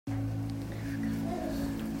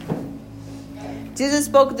Jesus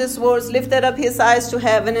spoke these words, lifted up his eyes to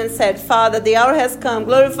heaven, and said, Father, the hour has come.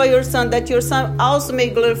 Glorify your Son, that your Son also may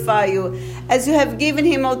glorify you, as you have given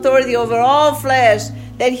him authority over all flesh,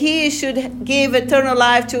 that he should give eternal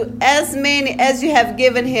life to as many as you have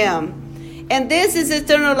given him. And this is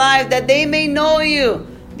eternal life, that they may know you,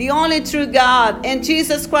 the only true God, and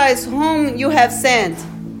Jesus Christ, whom you have sent.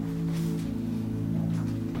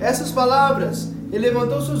 Essas palavras, ele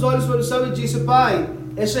levantou seus olhos para o céu e disse, Pai,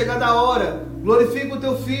 é chegada a hora, glorifica o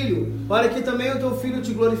teu Filho, para que também o teu Filho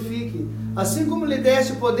te glorifique. Assim como lhe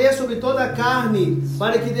deste poder sobre toda a carne,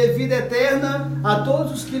 para que dê vida eterna a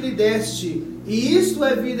todos os que lhe deste. E isto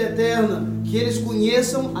é vida eterna, que eles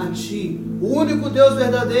conheçam a ti, o único Deus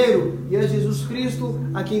verdadeiro, e a Jesus Cristo,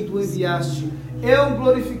 a quem tu enviaste. Eu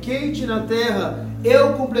glorifiquei-te na terra,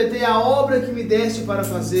 eu completei a obra que me deste para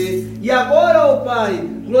fazer. E agora, ó Pai,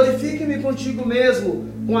 glorifique-me contigo mesmo,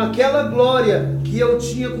 com aquela glória que eu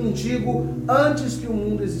tinha contigo antes que o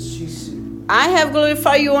mundo existisse. I have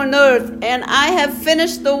glorified you on earth, and I have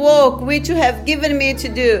finished the work which you have given me to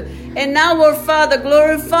do. And now, O Father,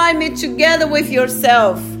 glorify me together with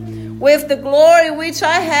yourself, with the glory which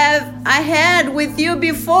I had with you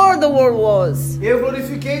before the world was. Eu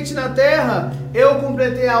glorifiquei-te na terra, eu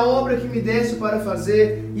completei a obra que me deste para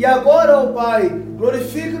fazer. E agora, ó Pai,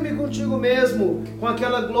 glorifica-me contigo mesmo, com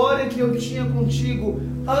aquela glória que eu tinha contigo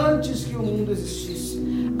antes que o mundo existisse.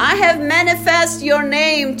 I have manifested your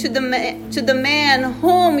name to the man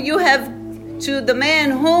whom you have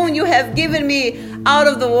given me out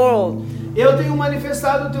of the world. Eu tenho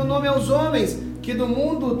manifestado o teu nome aos homens que do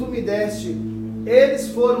mundo tu me deste. Eles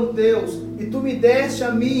foram teus e tu me deste a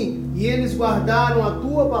mim, e eles guardaram a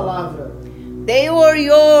tua palavra. They were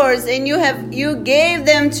yours, and you gave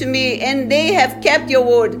them to me, and they have kept your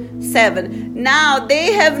word. 7. Now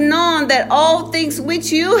they have known that all things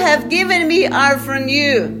which you have given me are from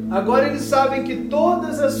you. Agora eles sabem que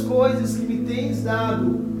todas as coisas que me tens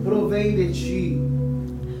dado provêm de ti.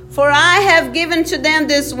 For I have given to them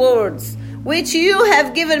these words, which you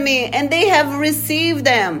have given me, and they have received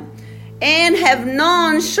them, and have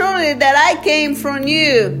known surely that I came from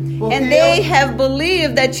you, and they have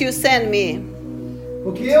believed that you sent me.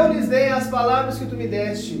 Porque eu lhes dei as palavras que tu me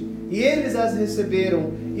deste, e eles as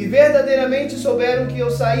receberam, e verdadeiramente souberam que eu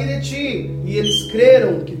saí de ti, e eles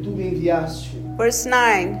creram que tu me enviaste. Verse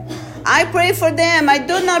 9. I pray for them. I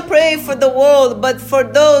do not pray for the world, but for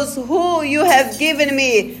those who you have given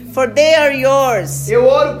me, for they are yours. Eu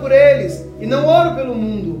oro por eles, e não oro pelo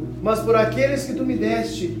mundo, mas por aqueles que tu me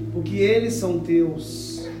deste, porque eles são teus.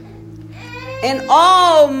 And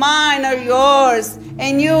all mine are yours,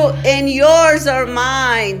 and yours are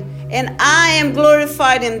mine, and I am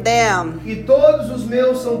glorified in them. E todos os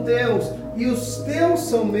meus são teus, e os teus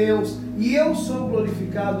são meus, e eu sou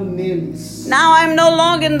glorificado neles. Now I am no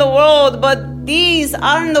longer in the world, but these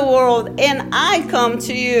are in the world, and I come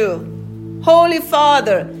to you. Holy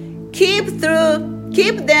Father, keep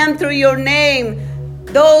them through your name,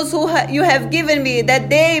 those who you have given me,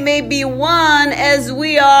 that they may be one as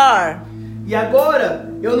we are. E agora,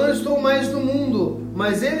 eu não estou mais no mundo,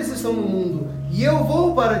 mas eles estão no mundo, e eu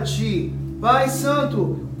vou para ti. Pai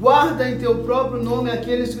Santo, guarda em teu próprio nome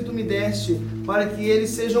aqueles que tu me deste, para que eles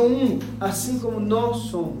sejam um, assim como nós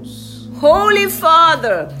somos. Holy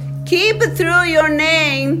Father, keep through your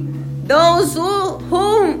name those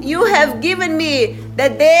whom you have given me,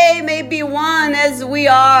 that they may be one as we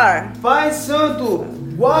are. Pai Santo,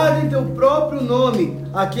 guarda em teu próprio nome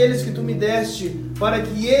aqueles que tu me deste, para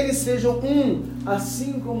que eles sejam um,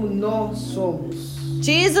 assim como nós somos.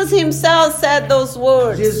 Jesus himself said those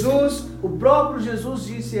words. O próprio Jesus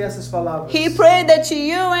disse essas palavras. He prayed that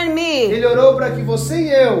you and me Ele orou para que você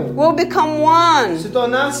e eu will become one se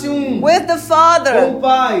tornasse um with the Father, com o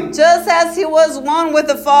Pai, just as he was one with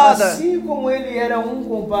the Father. assim como ele era um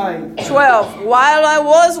com o Pai. 12. While I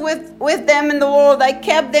was with them in the world, I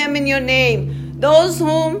kept them in your name. Those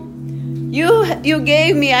whom you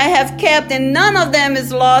gave me, I have kept, and none of them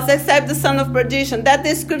is lost except the son of perdition, that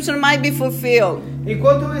the scripture might be fulfilled.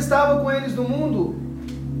 Enquanto eu estava com eles no mundo,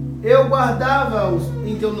 eu guardava-os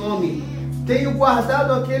em teu nome. Tenho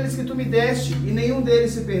guardado aqueles que tu me deste, e nenhum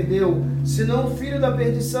deles se perdeu, senão o filho da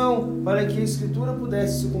perdição, para que a escritura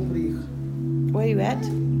pudesse se cumprir. Where are you at?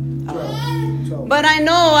 12. But I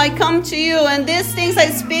know I come to you, and these things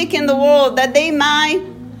I speak in the world, that they might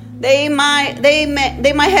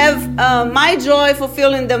have my joy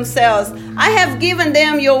fulfilling themselves. I have given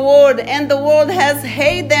them your word, and the world has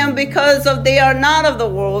hated them because they are not of the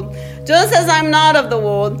world, just as I'm not of the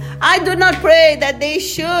world. I do not pray that they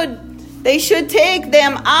should take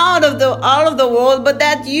them out of the world, but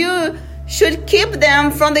that you should keep them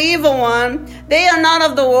from the evil one. They are not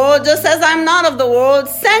of the world, just as I am not of the world.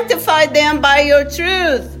 Sanctify them by your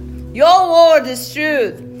truth. Your word is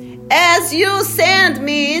truth. As you send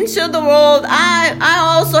me into the world, I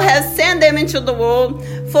also have sent them into the world.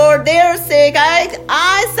 For their sake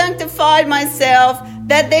I sanctified myself,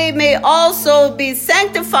 that they may also be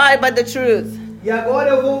sanctified by the truth. E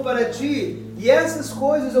agora eu vou para ti, e essas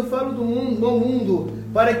coisas eu falo do mundo,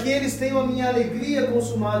 para que eles tenham a minha alegria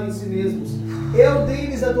consumada em si mesmos. Eu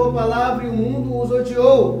dei-lhes a tua palavra e o mundo os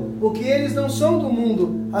odiou, porque eles não são do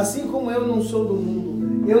mundo, assim como eu não sou do mundo.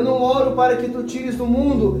 Eu não oro para que tu tires do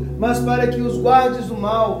mundo, mas para que os guardes do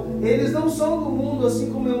mal. Eles não são do mundo,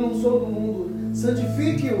 assim como eu não sou do mundo.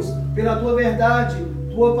 Santifique-os pela tua verdade.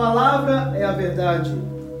 Tua palavra é a verdade.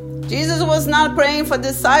 Jesus was not praying for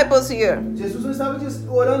disciples here, Jesus não estava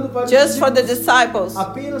orando para just os for the discípulos, disciples.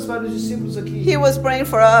 apenas para os discípulos aqui. He was praying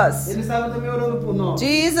for us. Ele estava também orando por nós.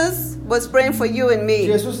 Jesus was praying for you and me.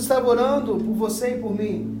 Jesus estava orando por você e por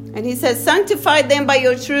mim. And he said, sanctify them by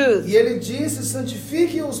your truth. E ele disse,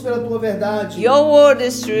 santifique-os pela tua verdade. Your word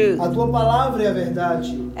is truth. A tua palavra é a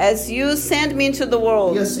verdade. As you sent me into the E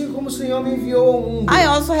world, assim como o Senhor me enviou ao mundo, I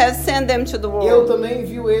also have sent them to the eu world. também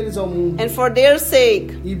envio eles ao mundo. And for their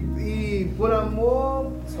sake, E por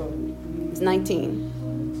amor, it's 19.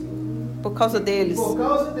 Por causa deles, por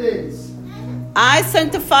causa deles, I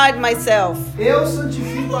sanctified myself, eu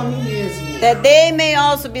santifico a mim mesmo, that they may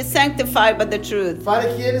also be sanctified by the truth. para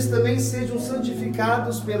que eles também sejam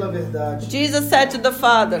santificados pela verdade. Jesus said to the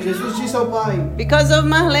Father, Jesus disse ao Pai, because of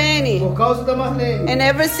Marlene por causa da Marlene, and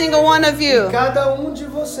every single one of you, cada de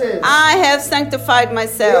vocês, I have sanctified eu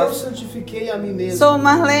myself. santifiquei a mim mesmo. So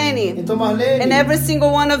Marlene Então Marlene, and every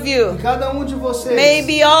single one of you cada de vocês may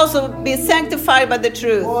be also be sanctified by the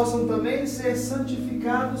truth. possam também ser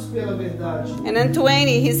santificados pela verdade. And in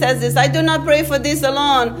 20 he says this, I do not pray for this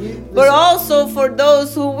alone, but also for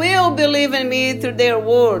those who will believe in me through their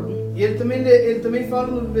word. E ele também fala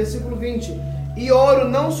no versículo 20, e oro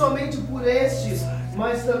não somente por estes,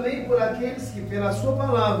 mas também por aqueles que pela sua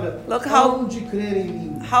palavra Look how- hão de crer em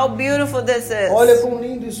mim. How beautiful this Olha is. quão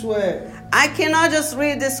lindo isso é. I cannot just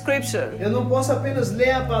read the scripture Eu não posso apenas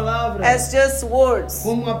ler a palavra as just words.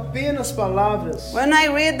 como apenas palavras. When I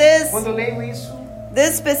read this, Quando eu leio isso,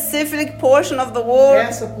 this specific portion of the word,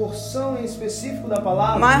 essa porção em específico da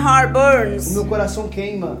palavra, my heart o burns, meu coração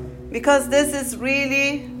queima. because this is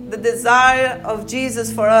really the desire of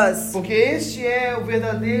Jesus for us. Porque este é o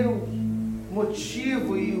verdadeiro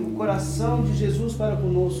motivo e o coração de Jesus para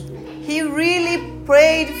conosco. He really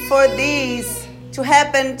prayed for these to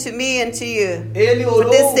happen to me and to you. Ele For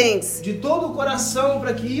orou these things. de todo o coração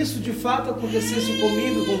para que isso de fato acontecesse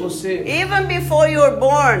comigo e com você. Even before you were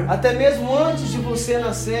born, Até mesmo antes de você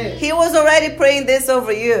nascer, He was already praying this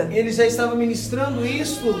over you. ele já estava ministrando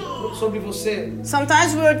isso sobre você.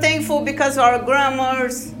 Sometimes we are thankful because of our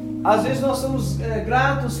grandmothers Às vezes nós somos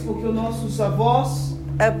gratos porque os nossos avós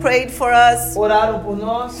prayed for us. oraram por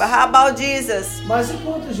nós. But how about Jesus Mas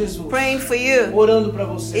enquanto Jesus praying for you orando para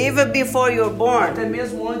você, even before you were born? até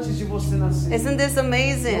mesmo antes de você nascer. Isn't this Não é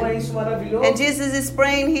amazing? isso maravilhoso? And Jesus is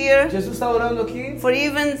praying here Jesus está orando aqui for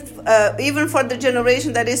even for the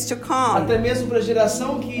generation that is to come, até mesmo para a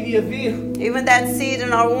geração que iria vir, even that seed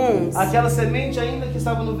in our wombs. aquela semente ainda que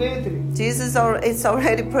estava no ventre. Jesus is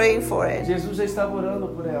already praying for it. Jesus já estava orando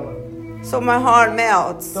por ela. So my heart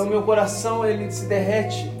melts Então meu coração ele se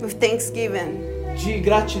derrete with thanksgiving de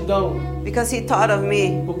gratidão, because He thought of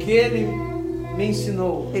me. porque ele me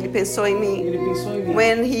ensinou, Ele pensou em mim ele pensou em mim.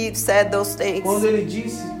 when He said those things. Quando ele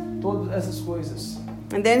disse todas essas coisas.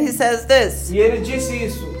 And then He says this, E ele disse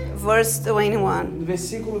isso verse 21. no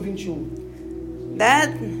versículo 21.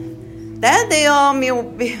 That they all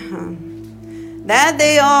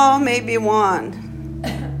may be one,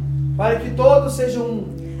 Para que todos sejam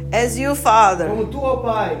um, as you, Father, como tu, ó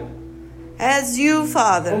Pai, as you,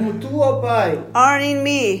 Father, como tu, ó Pai, are in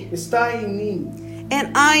me, está em mim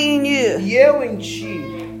and I in you. e eu em ti.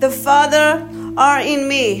 The Father are in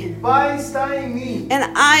me, O Pai está em mim and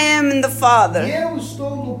I am in the e Father. eu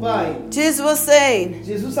estou no Pai. Jesus was saying,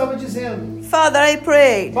 Jesus estava dizendo, Father, I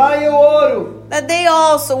pray Pai, eu oro that they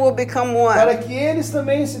also will become para one. que eles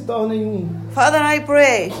também se tornem um. Father, I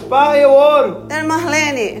pray Pai, eu oro that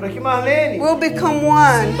Marlene para que Marlene will become se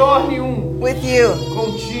one torne um with you.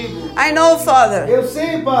 contigo. I know, Father, Eu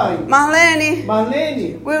sei, Pai, Marlene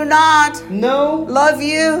Marlene will not não love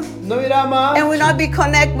you irá amar, and will not be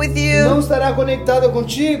connected with não you. estará conectada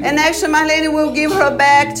contigo, And actually, Marlene will give her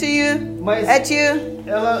back to you, mas at you.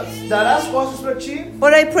 ela dará as costas para ti,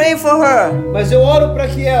 but I pray for her. mas eu oro para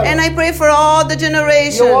que ela, And I pray for all the e eu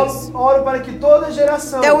generations oro para que toda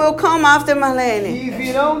geração that will come after Marlene. que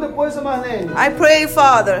virão depois da Marlene, I pray,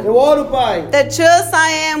 Father, eu oro, Pai, that just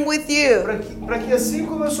I am with you, para que assim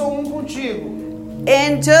como eu sou um contigo,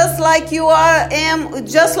 and just like you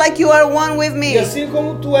are one with e me, assim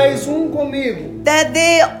como tu és um comigo, that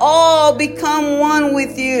they all become one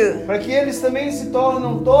with you. para que eles também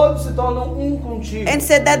todos se tornam um contigo, And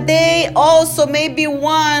said that they also may be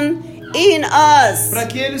one in us. para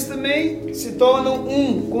que eles também se tornam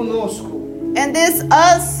um conosco. And this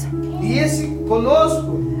us, E esse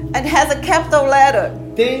conosco it has a capital letter,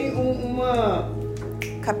 tem uma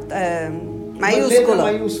letra maiúscula.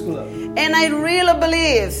 maiúscula. And I really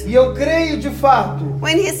believe E eu creio de fato,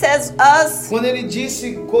 when he says us, quando ele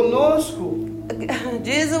disse conosco,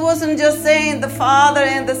 Jesus wasn't just saying the Father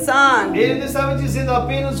and the Son. ele não estava dizendo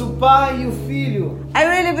apenas o Pai e o Filho. I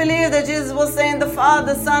really believe that Jesus was saying the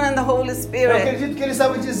Father, the Son, and the Holy Eu Spirit. acredito que ele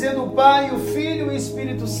estava dizendo o Pai, o Filho e o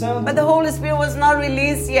Espírito Santo. But the Holy Spirit was not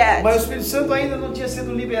released yet. Mas o Espírito Santo ainda não tinha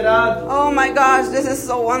sido liberado. Oh my gosh, this is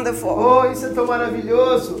so wonderful. Oh, isso é tão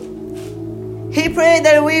maravilhoso. He prayed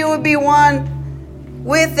that we would be one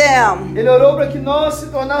with them, Ele orou para que nós se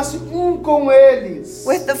tornássemos um com eles.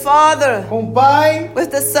 with the Father, Com o Pai, with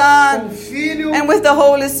the com o Son, Filho and with the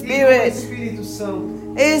Holy e com o Spirit. Espírito Santo.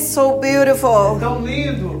 It is so beautiful. Tão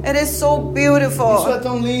lindo. It is so Isso é beautiful.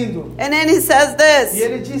 tão lindo. And then he says E this,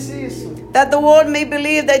 ele disse isso. that the world may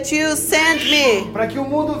believe that you sent me. Para que o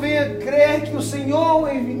mundo venha crer que o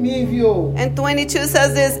Senhor me enviou. And 22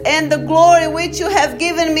 says this, and the glory which you have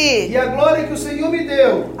given me, E a glória que o Senhor me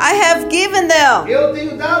deu, I have given them. eu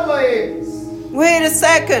tenho dado a eles. Wait a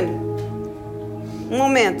second. Um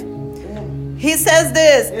momento. He says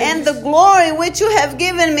this, and the glory which you have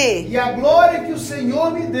given me, E a glória que o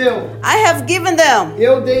Senhor me deu, I have given them,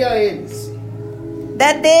 eu dei a eles.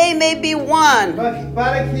 that they may be one,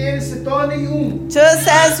 Para que eles se tornem um. just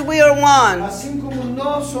as we are one. Assim como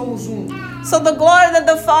nós somos um. So the glory that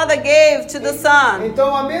the Father gave to the Son,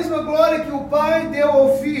 Então a mesma glória que o Pai deu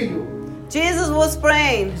ao Filho, Jesus was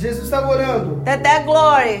praying Jesus estava orando that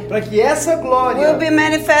glory para que essa glória will be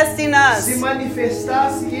manifest in se us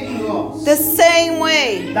manifestasse em nós. the same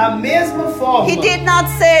way. Da mesma forma. He did not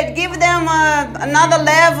say, give them another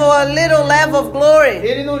level, a little level of glory.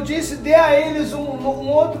 Ele não disse dê a eles um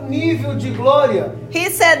outro nível de glória. He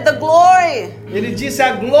said, the glory Ele disse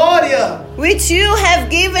a glória which you have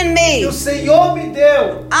given que o me, Senhor me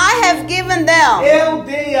deu, I have given them. eu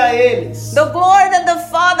dei a eles. The glory that the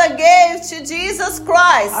Father gave to Jesus A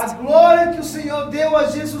Christ glória que o Senhor deu a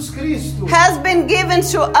Jesus Cristo has been given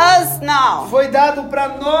to us now. foi dado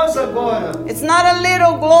para nós agora. It's not a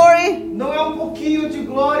little glory. Não é um pouquinho de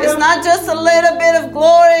glória. It's not just a little bit of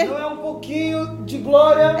glory. Não é um pouquinho de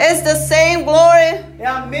glória. It's the same glory É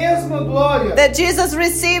a mesma glória that Jesus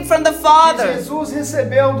received from the que Father. Jesus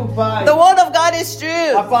recebeu do Pai. The Word of God is A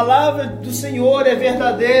true. palavra do Senhor é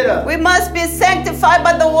verdadeira. We must be sanctified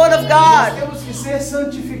by the Word of Nós God. temos que ser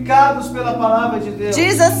santificados pela palavra de Deus.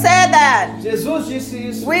 Jesus said that. Jesus disse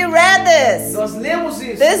isso. We read this. Nós lemos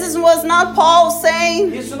isso. Was not Paul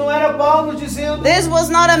saying. Isso não era Paulo dizendo. This was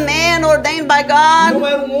not a man ordained by Não God.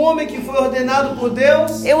 era um homem que foi ordenado por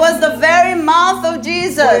Deus. It was the very mouth of Foi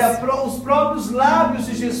Jesus. os próprios lábios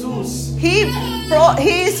de Jesus.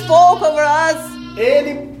 He spoke over us,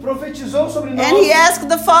 Ele profetizou sobre nós and he asked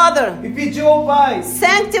the Father, e pediu ao Pai: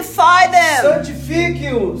 sanctify them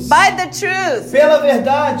santifique-os by the truth. pela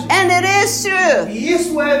verdade. And it is true. E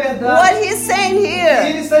isso é What verdade. he's saying E here,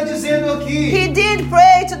 ele está dizendo aqui. he did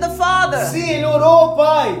pray to the Father Sim, ele orou ao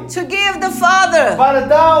Pai to give the Father para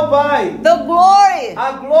dar ao Pai the glory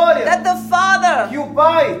a glória that the Father que o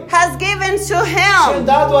Pai has given to tinha him.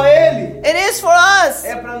 dado a ele. It is for us.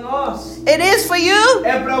 É para nós, It is for you,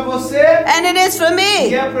 é para você and it is for e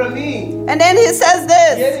me. é para mim. And then he says E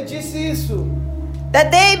this, ele disse isso,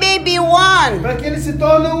 that they may be one, para que eles se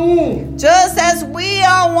tornem um, just as we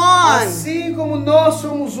are one. assim como nós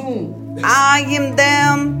somos um. I am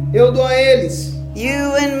them, Eu dou a eles,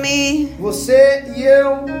 you and me. você e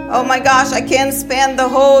eu. Oh my gosh, I can spend the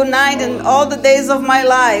whole night and all the days of my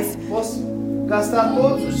life. Posso gastar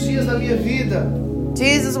todos os dias da minha vida.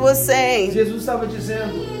 Jesus was saying, Jesus estava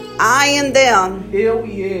dizendo, I and them, eu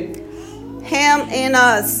e ele. him in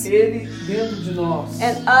us, Ele dentro de nós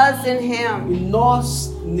and us in him. e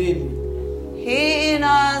nós nele. He in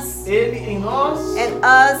us, Ele em nós and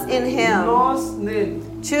us in e him. nós nele.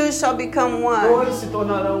 Two shall become one. Dois se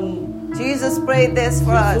tornarão um. Jesus prayed this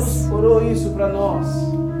for us. Jesus orou isso para nós.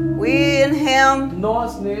 We in him,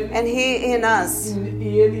 Nós nele and he in us. e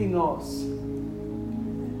ele em nós.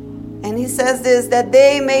 And he says this, that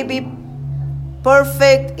they may be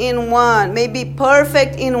perfect in one. May be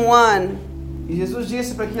perfect in one. E Jesus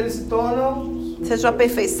disse para que eles se tornam Sejam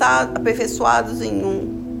aperfeiçoados em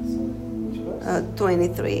um.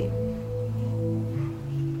 23.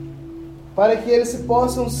 para que eles se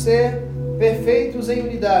possam ser perfeitos em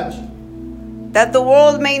unidade. That the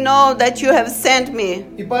world may know that you have sent me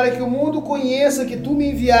E para que o mundo conheça que tu me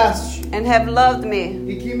enviaste and have loved me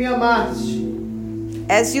e que me amaste,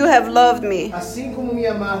 as you have loved me. assim como me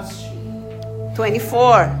amaste.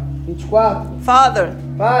 24. 24. Father,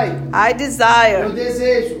 Pai, I eu desire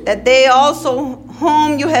desejo that they also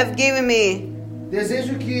whom you have given me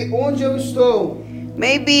que onde eu estou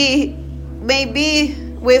may be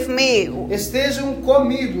with me estejam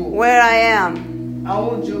comigo where I am,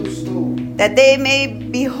 aonde eu estou, that they may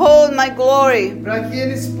behold my glory para que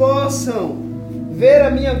eles possam ver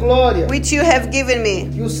a minha glória which you have given me.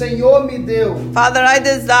 que o Senhor me deu. Father, I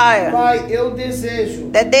desire Pai, eu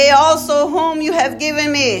desejo that they also whom you have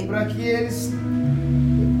given me para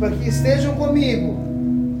que estejam comigo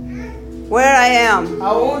where I am,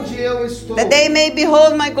 aonde eu estou, that they may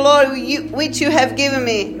behold my glory which you have given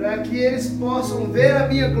me. para que eles possam ver a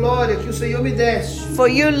minha glória que o Senhor me deste, For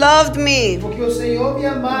you loved me porque o Senhor me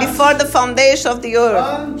amaste before the foundation of the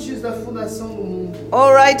earth. antes da fundação do mundo.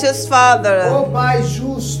 O righteous Father, Ó Pai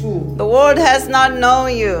justo, the world has not known o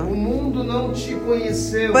you, mundo não te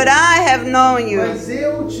conheceu, but I have known you. mas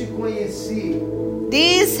eu te conheci.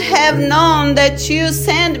 These have known that you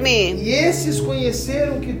sent me, E esses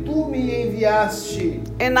conheceram que tu me enviaste,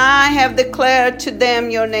 and I have declared to them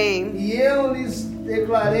your name. e eu lhes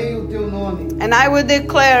declarei o teu nome. And I will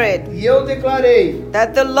declare it, E eu declarei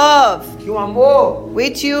that the love que o amor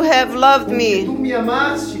which you have loved com que tu me me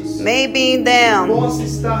amastes may be in them, possa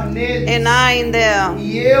estar neles and I in them.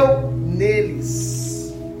 e eu neles.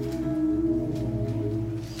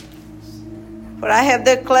 For I have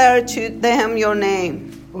declared to them your name,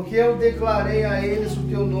 Porque eu declarei a eles o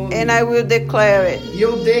teu nome. and I will declare it, E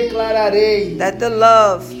eu declararei that the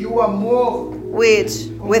love que o amor with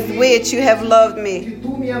which you have loved me que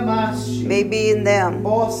tu me amaste may be in them,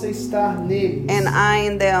 possa estar neles and I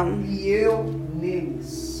in them. e eu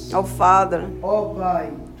neles. Oh Father, Ó Pai,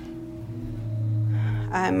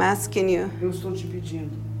 I am asking you, eu estou te pedindo.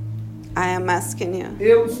 I am asking you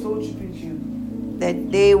Eu estou te pedindo that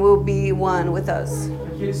they will be one with us.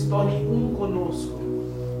 para que eles se tornem conosco.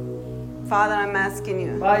 Father, I'm asking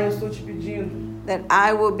you Pai, eu estou te pedindo that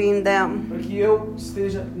I will be in them para que eu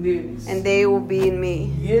esteja neles and they will be in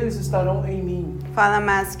me. e eles estarão em mim. Father, I'm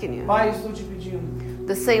asking you Pai, eu estou te pedindo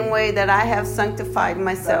the same way that I have sanctified da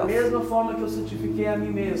myself. mesma forma que eu santifiquei a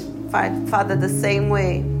mim mesmo. Father, the same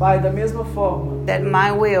way Pai, da mesma forma that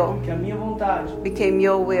my will que a minha vontade became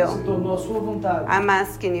your se will, tornou a sua vontade, I'm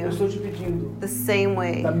asking eu you estou te pedindo the same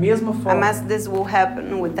way. da mesma I'm forma. asking this will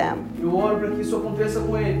happen with them. Eu oro para que isso aconteça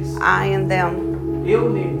com eles. I and them, Eu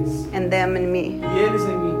neles and them and me. e eles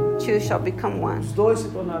em mim. Two shall become one. Os dois se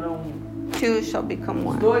tornarão um. Two shall become Os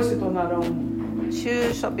one. dois se tornarão um.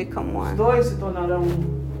 Two shall become Os one. dois se tornarão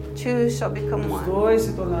um. Two shall become Os one. dois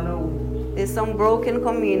se tornarão um. There's some broken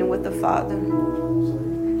communion with the Father.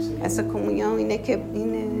 Essa comunhão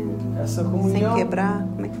Essa sem comunhão quebrar,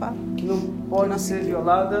 como é que fala? que não pode ser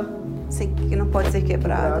violada, Que não pode ser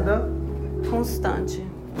quebrada. quebrada, Constante.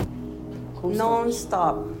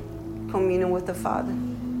 Non-stop communion with the Father.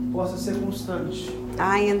 possa ser constante.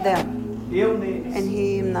 I in them Eu neles and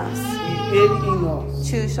He in us. e ele em nós.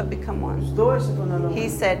 Two shall become Os one. dois se tornarão He um.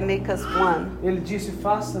 said, make us one. Ele disse,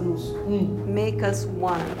 faça-nos um. Make us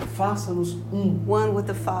one. Faça-nos um. One with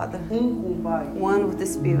the Father. Um com o Pai. One with the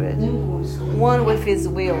Spirit. Um com o Espírito. One with His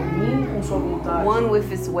will. Um com sua vontade. One with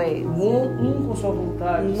His ways. Um com sua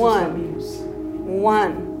vontade, seus One. caminhos.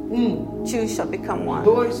 One. Um. Two shall become one.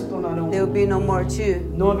 Dois se tornarão There will um. be no more two.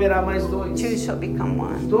 Não haverá mais dois. Two shall become Os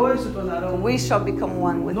one. dois se tornarão um. We shall become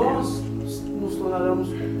one with Nós Him. nos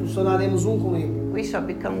tornaremos um com Ele. We shall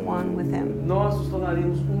become one with Him. Nós nos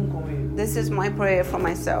tornaremos um com Ele. This is my prayer for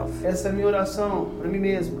myself. Essa é a minha oração para mim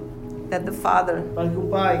mesmo. That the Father Para que o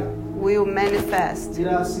Pai will manifest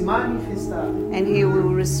irá se manifestar. and He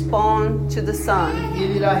will respond to the Son E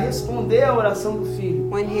Ele irá responder à oração do Filho.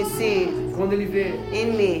 when He sees Quando Ele vê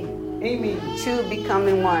in me em mim two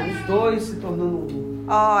becoming one. os dois se tornando um.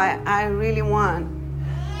 Oh, I really want.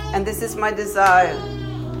 And this is my desire.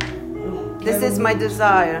 This is my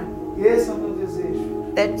desire. Esse é o meu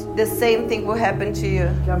desejo. That the same thing will happen to you.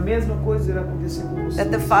 Que a mesma coisa irá acontecer com vocês. That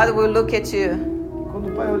the Father will look at you Quando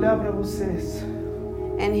o Pai olhar para vocês,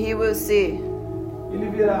 and He will see Ele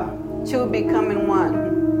virá two becoming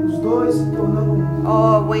one. os dois se tornando um.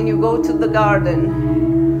 Oh, when you go to the garden,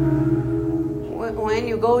 when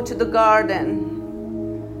you go to the garden,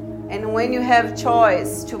 and when you have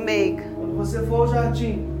choice to make, Quando você for ao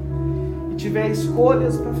jardim e tiver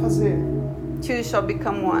escolhas para fazer, two shall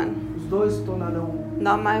become one. os dois se tornarão um.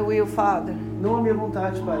 Not my will, Father, Não a minha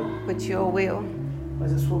vontade, Pai, but your will.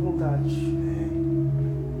 mas a sua vontade.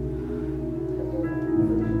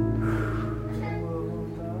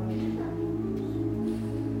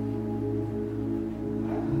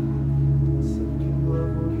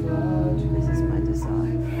 This is my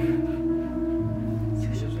desire.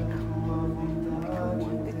 Two shall become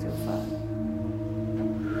one with you, Father.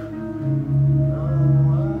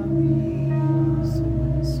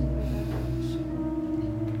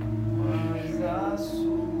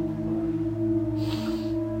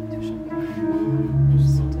 Two shall become one.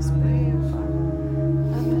 Esse display, Father.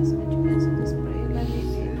 A mesma dimensão do display, let me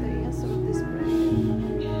be the answer of this prayer.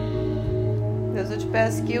 Deus, eu te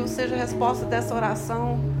peço que eu seja a resposta dessa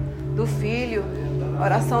oração do filho,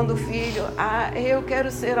 oração do filho. Eu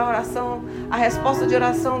quero ser a resposta de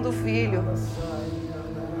oração do filho.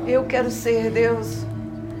 Eu quero ser, Deus.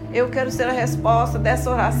 Eu quero ser a resposta dessa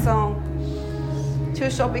oração. Two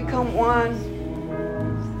shall become one.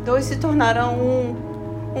 Dois se tornarão um.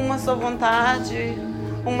 Uma só vontade,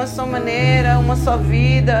 uma só maneira, uma só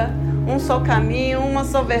vida, um só caminho, uma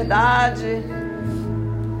só verdade.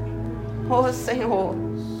 Oh, Senhor.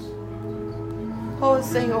 Oh,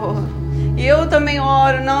 Senhor. E eu também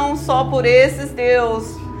oro não só por esses,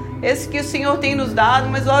 Deus, esses que o Senhor tem nos dado,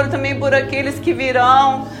 mas oro também por aqueles que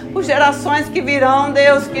virão, por gerações que virão,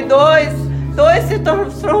 Deus, que dois se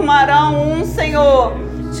transformarão um, Senhor.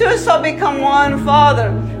 Two shall become one,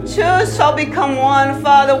 Father. Two shall become one,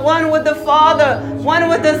 Father. One with the Father, one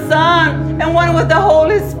with the Son, and one with the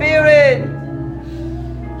Holy Spirit.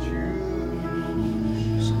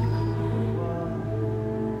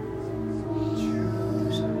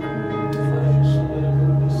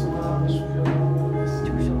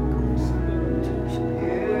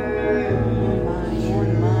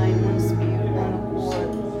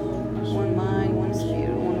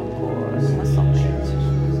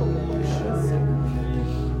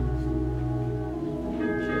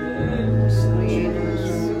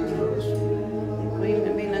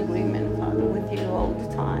 Agreement, Father, with you all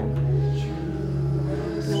the time.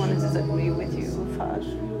 No one disagree with you,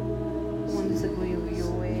 Father.